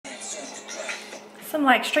Some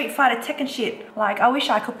like Street Fighter Tekken shit. Like, I wish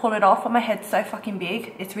I could pull it off, but my head's so fucking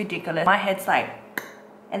big. It's ridiculous. My head's like,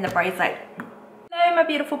 and the braid's like. Hello my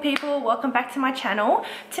beautiful people, welcome back to my channel.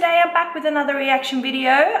 Today I'm back with another reaction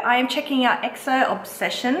video. I am checking out EXO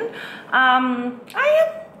Obsession. I'm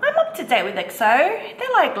up to date with EXO.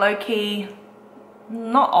 They're like low-key,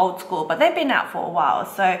 not old school, but they've been out for a while.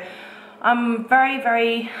 So I'm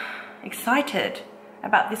very excited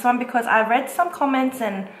about this one because I read some comments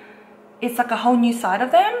and it's like a whole new side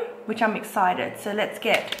of them, which I'm excited. So let's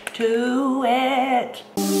get to it.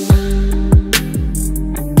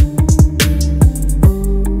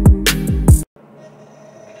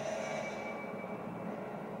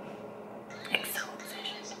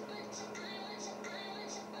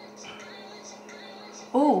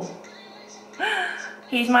 Ooh,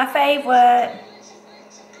 he's my favorite.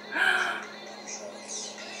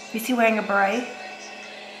 Is he wearing a beret?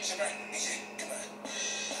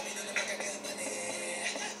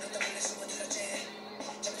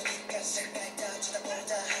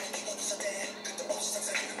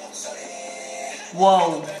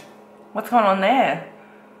 Whoa, what's going on there?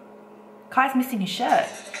 Kai's missing his shirt.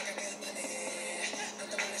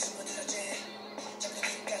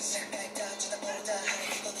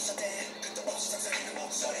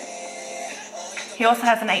 He also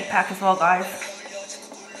has an 8-pack as well, guys.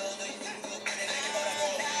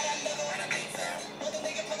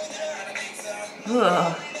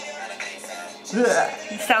 Ugh. Ugh.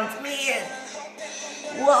 He sounds weird.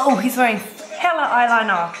 Whoa, he's wearing hella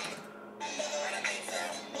eyeliner.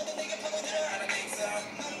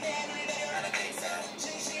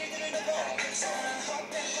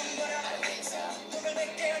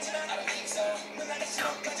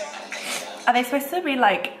 Are they supposed to be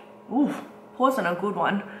like, ooh, wasn't a good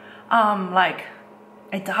one, like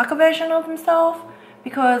a darker version of himself?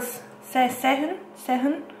 Because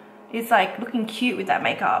Sehun is like looking cute with that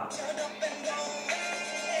makeup.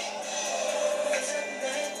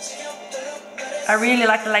 I really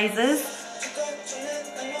like the lasers.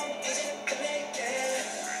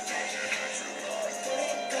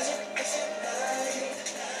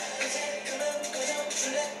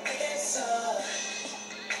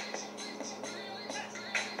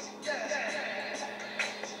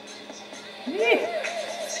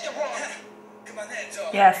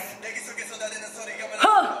 Yes.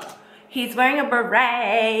 Huh. He's wearing a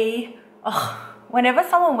beret. Oh, whenever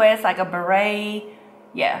someone wears like a beret,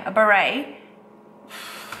 yeah, a beret,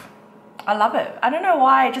 I love it. I don't know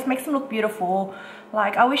why, it just makes them look beautiful.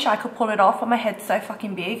 Like, I wish I could pull it off, but my head's so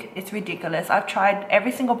fucking big. It's ridiculous. I've tried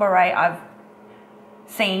every single beret I've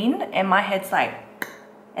seen and my head's like,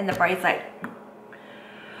 and the braid's like.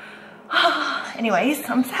 Anyways,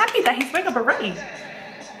 I'm happy that he's wearing a beret.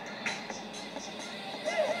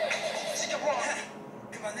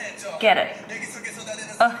 Get it.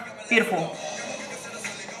 Oh, beautiful.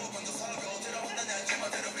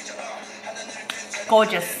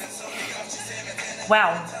 Gorgeous.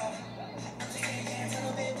 Wow.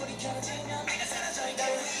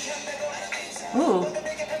 Ooh.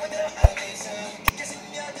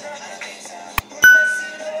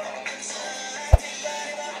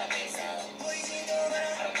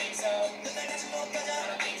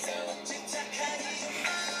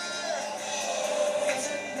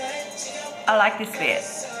 I like this bit.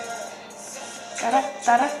 Da da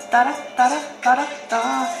da da da da da da da.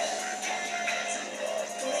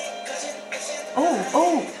 Oh,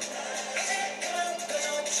 oh.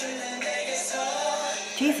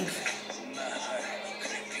 Jesus.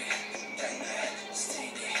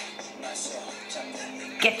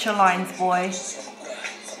 Get your lines, boy.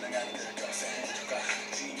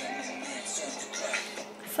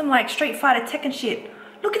 Some like Street Fighter Tekken shit.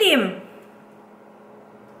 Look at him.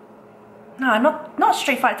 No, not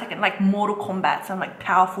Street Fighter Tekken, like Mortal Kombat, some like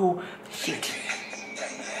powerful shit.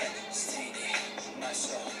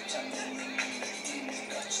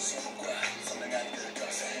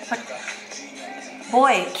 Like,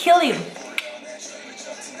 boy, kill him.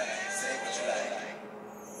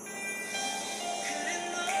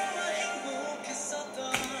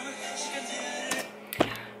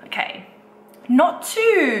 Okay, not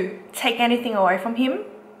to take anything away from him,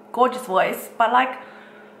 gorgeous voice, but like,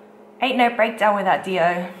 ain't no breakdown without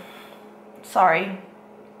Dio. Sorry.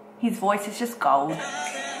 His voice is just gold.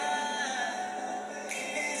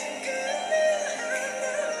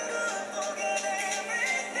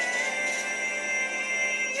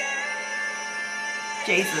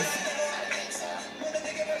 Jesus.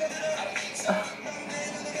 Ugh.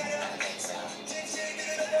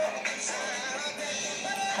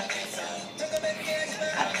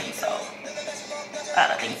 I don't think so. I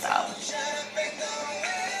don't think so.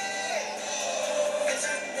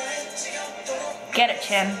 Get it,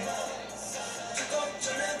 Chen.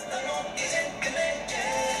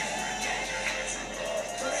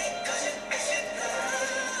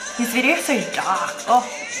 His video is so dark. Oh,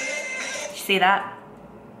 you see that?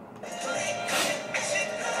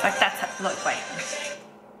 Like that's how, look, wait.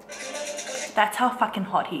 That's how fucking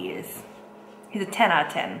hot he is. He's a 10 out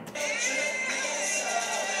of 10.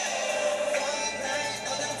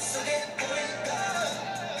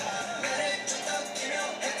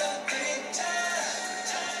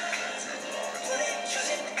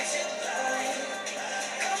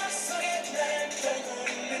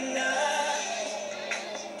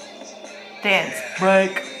 Dance,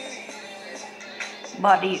 break,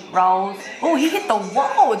 body rolls. Oh, he hit the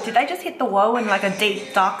wall. Did they just hit the wall in like a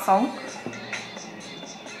deep, dark song?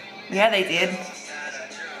 Yeah, they did.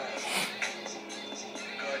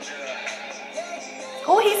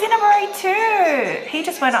 Oh, he's in a parade too. He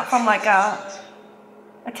just went up from like a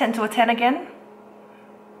 10 to a 10 again.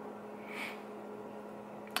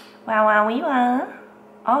 Wow, wow, wee, wow.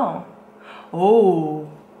 Oh. Oh.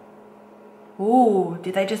 Ooh,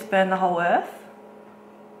 did they just burn the whole earth?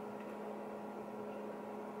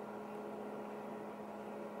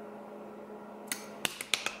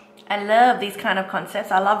 I love these kind of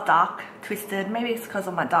concepts. I love dark, twisted. Maybe it's because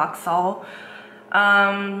of my dark soul.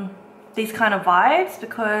 These kind of vibes,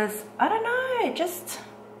 because I don't know, it just,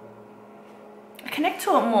 I connect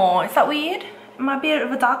to it more. Is that weird? Am I a bit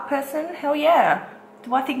of a dark person? Hell yeah.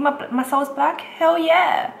 Do I think my soul's black? Hell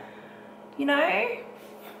yeah. You know?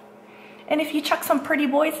 And if you chuck some pretty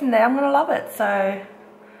boys in there, I'm gonna love it. So,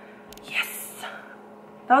 yes.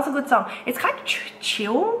 That was a good song. It's kind of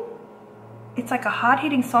chill. It's like a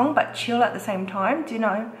hard-hitting song, but chill at the same time. Do you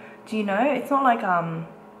know? Do you know? It's not like,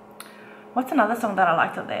 what's another song that I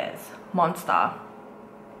liked of theirs? Monster.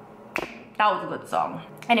 That was a good song.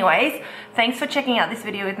 Anyways, thanks for checking out this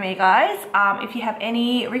video with me, guys. If you have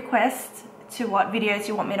any requests to what videos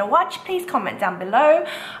you want me to watch, please comment down below.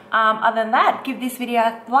 Other than that, give this video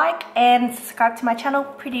a like and subscribe to my channel,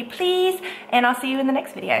 pretty please, and I'll see you in the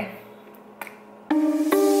next video.